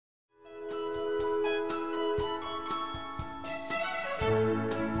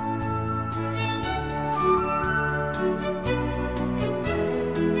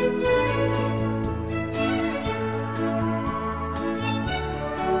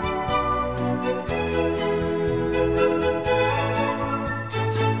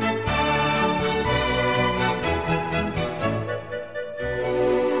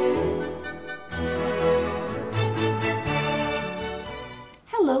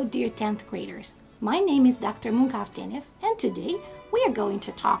Hello, dear 10th graders. My name is Dr. Munca-Aftenev, and today we are going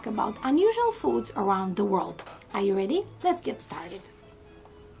to talk about unusual foods around the world. Are you ready? Let's get started.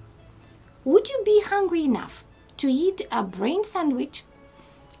 Would you be hungry enough to eat a brain sandwich,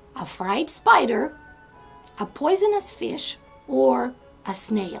 a fried spider, a poisonous fish, or a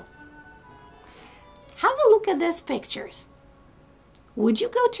snail? Have a look at these pictures. Would you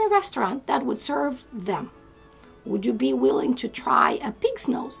go to a restaurant that would serve them? Would you be willing to try a pig's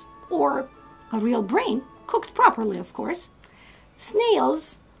nose or a real brain, cooked properly, of course,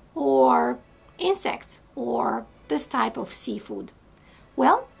 snails or insects or this type of seafood?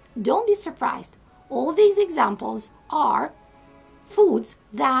 Well, don't be surprised. All these examples are foods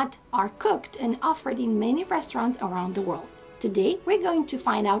that are cooked and offered in many restaurants around the world. Today, we're going to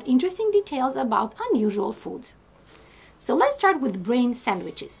find out interesting details about unusual foods. So let's start with brain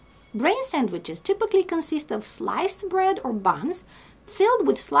sandwiches. Brain sandwiches typically consist of sliced bread or buns filled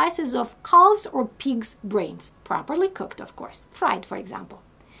with slices of calves or pig's brains, properly cooked, of course, fried, for example.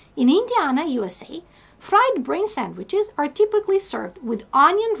 In Indiana, USA, fried brain sandwiches are typically served with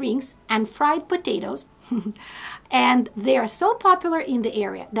onion rings and fried potatoes, and they are so popular in the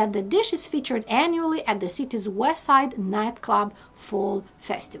area that the dish is featured annually at the city's West Side nightclub fall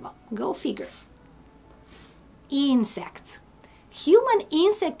festival. Go figure. Insects. Human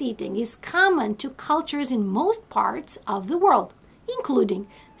insect eating is common to cultures in most parts of the world, including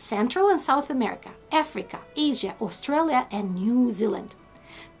Central and South America, Africa, Asia, Australia, and New Zealand.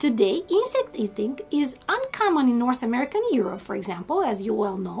 Today, insect eating is uncommon in North America and Europe, for example, as you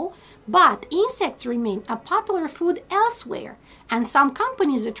well know, but insects remain a popular food elsewhere, and some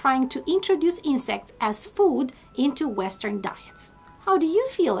companies are trying to introduce insects as food into Western diets. How do you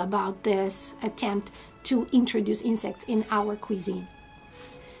feel about this attempt to introduce insects in our cuisine?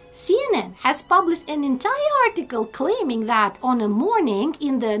 CNN has published an entire article claiming that on a morning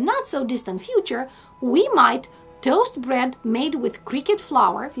in the not-so-distant future, we might toast bread made with cricket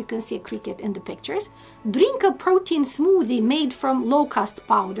flour, you can see a cricket in the pictures, drink a protein smoothie made from locust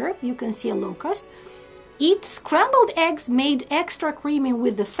powder, you can see a locust, eat scrambled eggs made extra creamy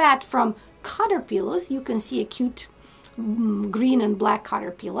with the fat from caterpillars, you can see a cute green and black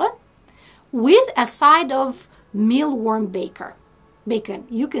caterpillar, with a side of mealworm bacon.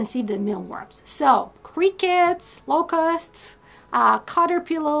 You can see the mealworms. So, crickets, locusts,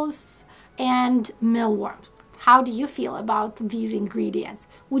 caterpillars, and mealworms. How do you feel about these ingredients?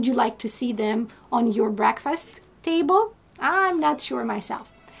 Would you like to see them on your breakfast table? I'm not sure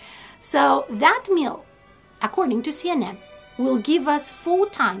myself. So, that meal, according to CNN, will give us 4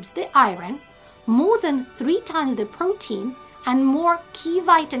 times the iron, more than 3 times the protein, and more key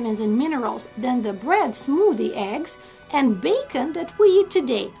vitamins and minerals than the bread, smoothie, eggs, and bacon that we eat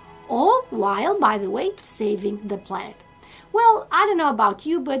today, all while, by the way, saving the planet. Well, I don't know about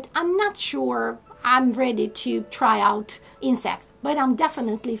you, but I'm not sure I'm ready to try out insects, but I'm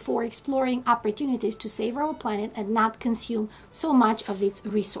definitely for exploring opportunities to save our planet and not consume so much of its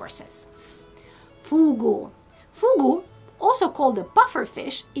resources. Fugu. Fugu, also called the puffer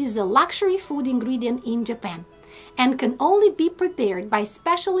fish, is a luxury food ingredient in Japan and can only be prepared by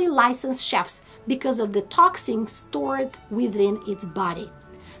specially licensed chefs because of the toxins stored within its body.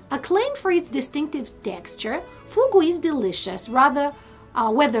 Acclaimed for its distinctive texture, fugu is delicious, whether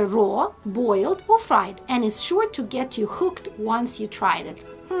raw, boiled, or fried, and is sure to get you hooked once you tried it.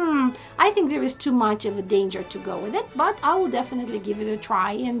 I think there is too much of a danger to go with it, but I will definitely give it a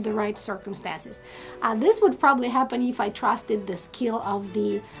try in the right circumstances. This would probably happen if I trusted the skill of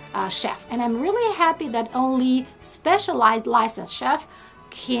the chef, and I'm really happy that only specialized licensed chef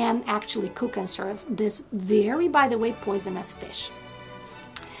can actually cook and serve this very, by the way, poisonous fish.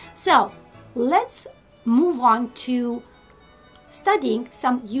 So let's move on to studying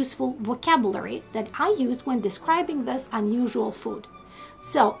some useful vocabulary that I used when describing this unusual food.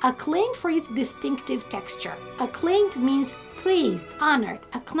 So, acclaimed for its distinctive texture. Acclaimed means praised, honored,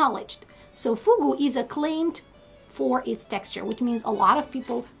 acknowledged. So, fugu is acclaimed for its texture, which means a lot of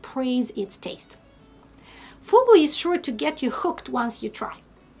people praise its taste. Fugu is sure to get you hooked once you try.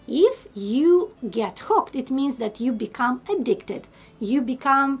 If you get hooked, it means that you become addicted. You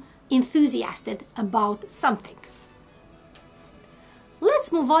become enthusiastic about something.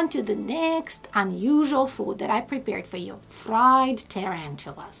 Let's move on to the next unusual food that I prepared for you. Fried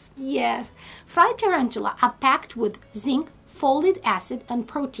tarantulas. Yes, fried tarantula are packed with zinc, folic acid, and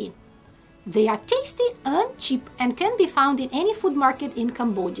protein. They are tasty and cheap and can be found in any food market in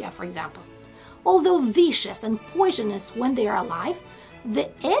Cambodia, for example. Although vicious and poisonous when they are alive,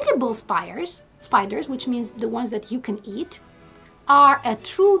 the edible spiders, which means the ones that you can eat, are a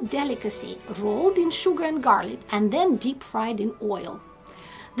true delicacy, rolled in sugar and garlic and then deep fried in oil.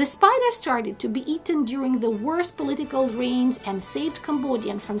 The spider started to be eaten during the worst political reigns and saved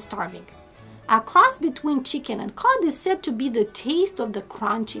Cambodian from starving. A cross between chicken and cod is said to be the taste of the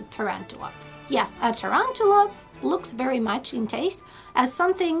crunchy tarantula. Yes, a tarantula looks very much in taste as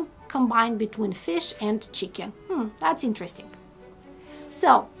something combined between fish and chicken. That's interesting.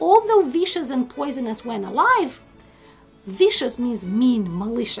 So, although vicious and poisonous when alive, vicious means mean,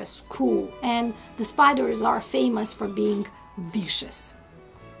 malicious, cruel, and the spiders are famous for being vicious.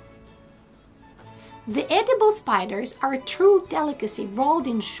 The edible spiders are a true delicacy rolled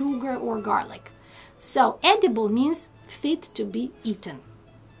in sugar or garlic. So, edible means fit to be eaten.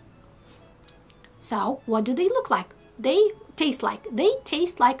 So, what do they look like? They taste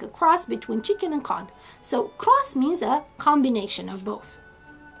like a cross between chicken and cod. So, cross means a combination of both.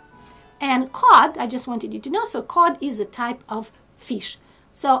 And cod, I just wanted you to know, so cod is a type of fish.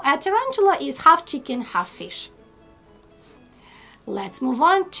 So, a tarantula is half chicken, half fish. Let's move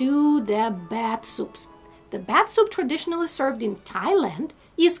on to the bat soups. The bat soup, traditionally served in Thailand,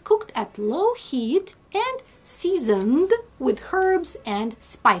 is cooked at low heat and seasoned with herbs and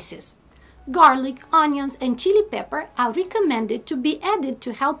spices. Garlic, onions, and chili pepper are recommended to be added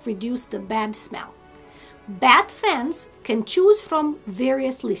to help reduce the bad smell. Bat fans can choose from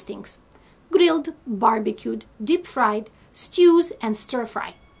various listings: grilled, barbecued, deep-fried, stews, and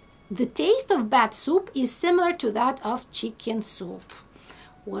stir-fry. The taste of bat soup is similar to that of chicken soup.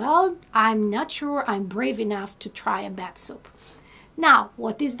 Well, I'm not sure I'm brave enough to try a bat soup. Now,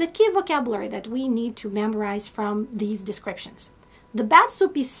 what is the key vocabulary that we need to memorize from these descriptions? The bat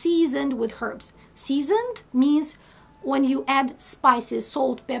soup is seasoned with herbs. Seasoned means when you add spices,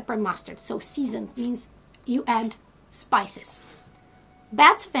 salt, pepper, mustard. So seasoned means you add spices.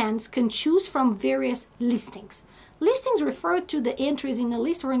 Bat fans can choose from various listings. Listings refer to the entries in a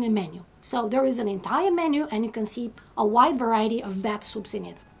list or in a menu. So there is an entire menu and you can see a wide variety of bat soups in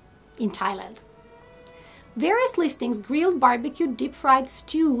it, in Thailand. Various listings: grilled, barbecued, deep-fried,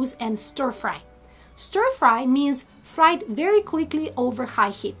 stews, and stir-fry. Stir-fry means fried very quickly over high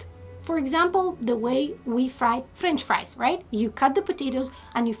heat. For example, the way we fry French fries, right? You cut the potatoes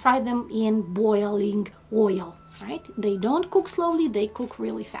and you fry them in boiling oil, right? They don't cook slowly, they cook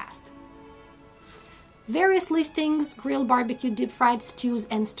really fast. Various listings: grilled, barbecue, deep fried, stews,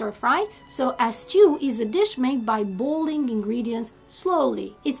 and stir fry. So a stew is a dish made by boiling ingredients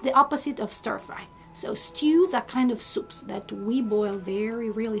slowly. It's the opposite of stir fry. So stews are kind of soups that we boil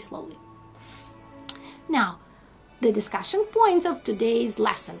really slowly. Now, the discussion points of today's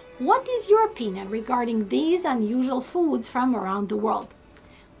lesson. What is your opinion regarding these unusual foods from around the world?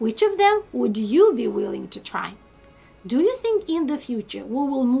 Which of them would you be willing to try? Do you think in the future we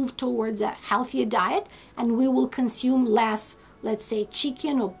will move towards a healthier diet and we will consume less, let's say,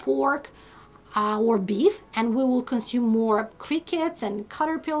 chicken or pork or beef, and we will consume more crickets and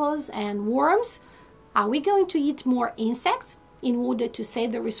caterpillars and worms? Are we going to eat more insects in order to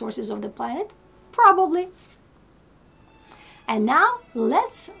save the resources of the planet? Probably. And now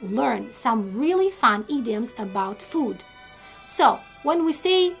let's learn some really fun idioms about food. So, when we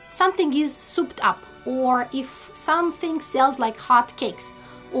say something is souped up, or if something sells like hot cakes,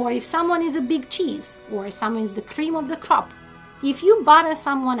 or if someone is a big cheese, or if someone is the cream of the crop, if you butter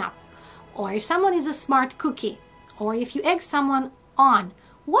someone up, or if someone is a smart cookie, or if you egg someone on,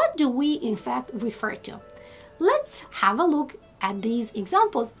 what do we in fact refer to? Let's have a look at these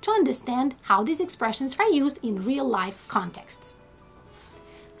examples to understand how these expressions are used in real-life contexts.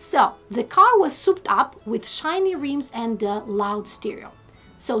 So, the car was souped up with shiny rims and a loud stereo.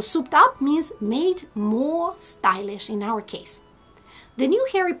 So, souped up means made more stylish in our case. The new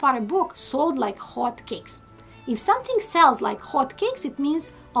Harry Potter book sold like hot cakes. If something sells like hot cakes, it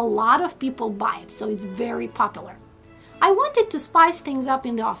means a lot of people buy it, so it's very popular. I wanted to spice things up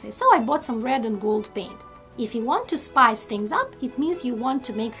in the office, so I bought some red and gold paint. If you want to spice things up, it means you want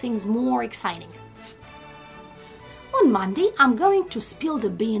to make things more exciting. On Monday, I'm going to spill the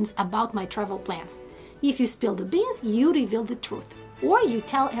beans about my travel plans. If you spill the beans, you reveal the truth, or you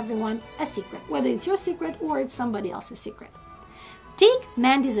tell everyone a secret, whether it's your secret or it's somebody else's secret. Take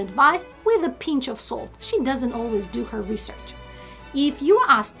Mandy's advice with a pinch of salt. She doesn't always do her research. If you are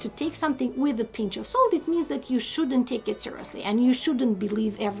asked to take something with a pinch of salt, it means that you shouldn't take it seriously and you shouldn't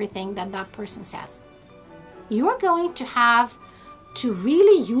believe everything that that person says. You are going to have to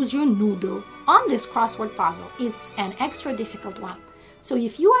really use your noodle on this crossword puzzle. It's an extra difficult one. So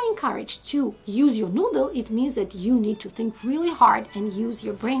if you are encouraged to use your noodle, it means that you need to think really hard and use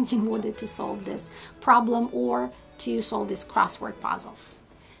your brain in order to solve this problem or to solve this crossword puzzle.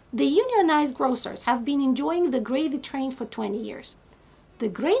 The unionized grocers have been enjoying the gravy train for 20 years. The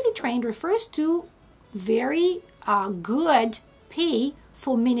gravy train refers to very good pay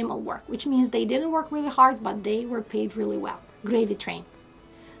for minimal work, which means they didn't work really hard, but they were paid really well. Gravy train.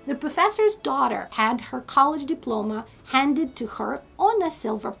 The professor's daughter had her college diploma handed to her on a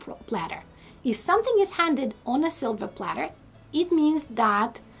silver platter. If something is handed on a silver platter, it means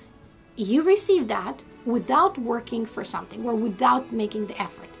that you receive that without working for something or without making the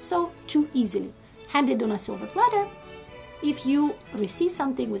effort. So, too easily. Handed on a silver platter if you receive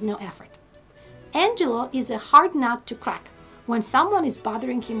something with no effort. Angelo is a hard nut to crack when someone is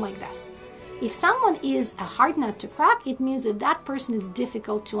bothering him like this. If someone is a hard nut to crack, it means that that person is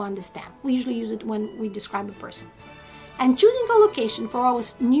difficult to understand. We usually use it when we describe a person. And choosing a location for our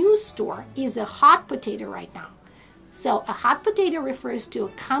news store is a hot potato right now. So a hot potato refers to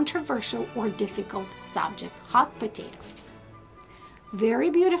a controversial or difficult subject. Hot potato. Very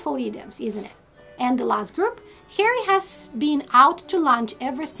beautiful idioms, isn't it? And the last group, Harry has been out to lunch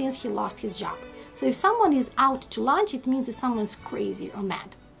ever since he lost his job. So if someone is out to lunch, it means that someone's crazy or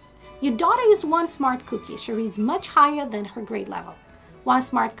mad. Your daughter is one smart cookie. She reads much higher than her grade level. One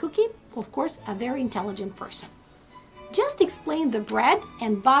smart cookie, of course, a very intelligent person. Just explain the bread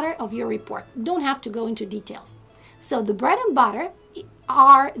and butter of your report. Don't have to go into details. So the bread and butter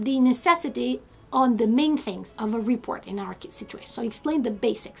are the necessities on the main things of a report in our situation. So explain the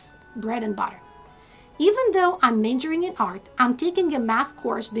basics, bread and butter. Even though I'm majoring in art, I'm taking a math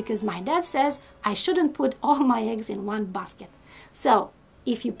course because my dad says I shouldn't put all my eggs in one basket. So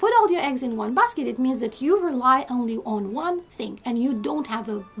if you put all your eggs in one basket, it means that you rely only on one thing and you don't have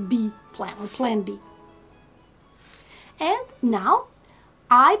a B plan or plan B. And now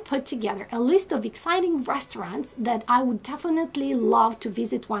I put together a list of exciting restaurants that I would definitely love to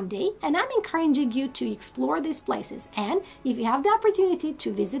visit one day, and I'm encouraging you to explore these places. And if you have the opportunity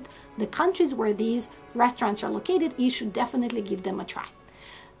to visit the countries where these restaurants are located, you should definitely give them a try.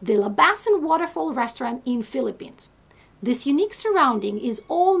 The Labasan Waterfall Restaurant in Philippines. This unique surrounding is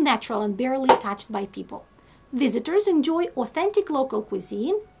all natural and barely touched by people. Visitors enjoy authentic local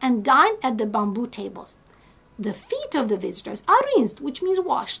cuisine and dine at the bamboo tables. The feet of the visitors are rinsed, which means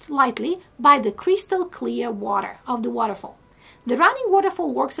washed lightly, by the crystal clear water of the waterfall. The running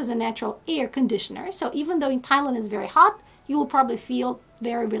waterfall works as a natural air conditioner, so even though in Thailand it's very hot, you will probably feel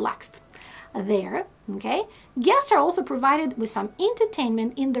very relaxed there. Okay? Guests are also provided with some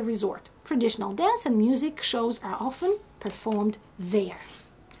entertainment in the resort. Traditional dance and music shows are often performed there.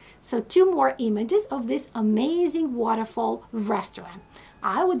 So 2 more images of this amazing waterfall restaurant.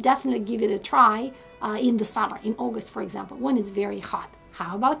 I would definitely give it a try in the summer, in August, for example, when it's very hot.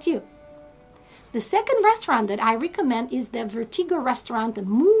 How about you? The second restaurant that I recommend is the Vertigo restaurant and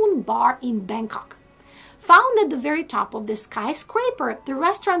Moon Bar in Bangkok. Found at the very top of the skyscraper, the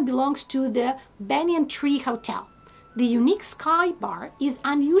restaurant belongs to the Banyan Tree Hotel. The unique sky bar is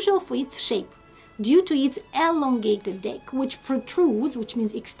unusual for its shape due to its elongated deck, which protrudes, which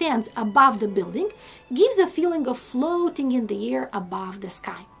means extends above the building, gives a feeling of floating in the air above the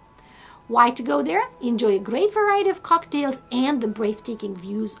sky. Why to go there? Enjoy a great variety of cocktails and the breathtaking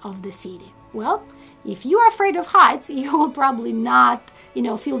views of the city. Well, if you are afraid of heights, you will probably not,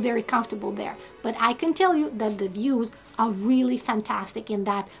 feel very comfortable there. But I can tell you that the views are really fantastic in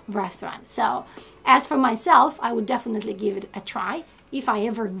that restaurant. So, as for myself, I would definitely give it a try if I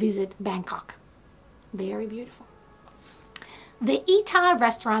ever visit Bangkok. Very beautiful. The I-XII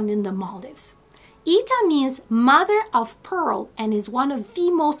restaurant in the Maldives. I-XII means mother of pearl and is one of the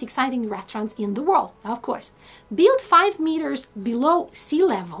most exciting restaurants in the world, of course. Built 5 meters below sea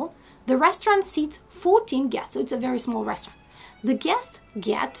level, the restaurant seats 14 guests, so it's a very small restaurant. The guests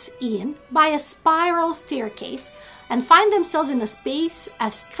get in by a spiral staircase and find themselves in a space,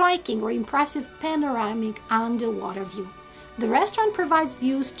 a striking or impressive panoramic underwater view. The restaurant provides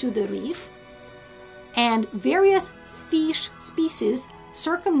views to the reef and various fish species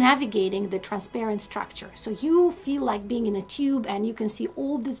circumnavigating the transparent structure. So you feel like being in a tube and you can see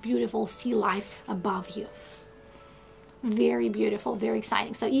all this beautiful sea life above you. Very beautiful, very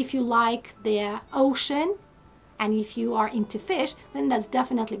exciting. So if you like the ocean and if you are into fish, then that's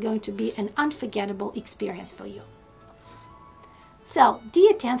definitely going to be an unforgettable experience for you. So,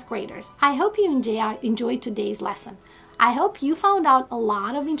 dear 10th graders, I hope you enjoyed today's lesson. I hope you found out a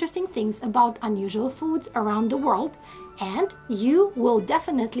lot of interesting things about unusual foods around the world, and you will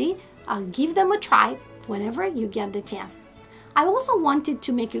definitely give them a try whenever you get the chance. I also wanted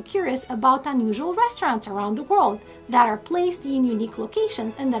to make you curious about unusual restaurants around the world that are placed in unique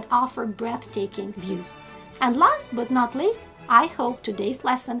locations and that offer breathtaking views. And last but not least, I hope today's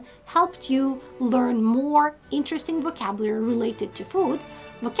lesson helped you learn more interesting vocabulary related to food,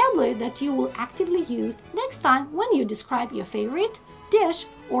 vocabulary that you will actively use next time when you describe your favorite dish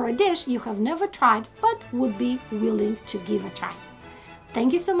or a dish you have never tried but would be willing to give a try.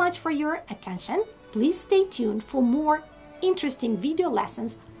 Thank you so much for your attention. Please stay tuned for more interesting video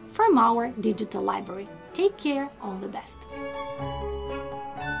lessons from our digital library. Take care, all the best.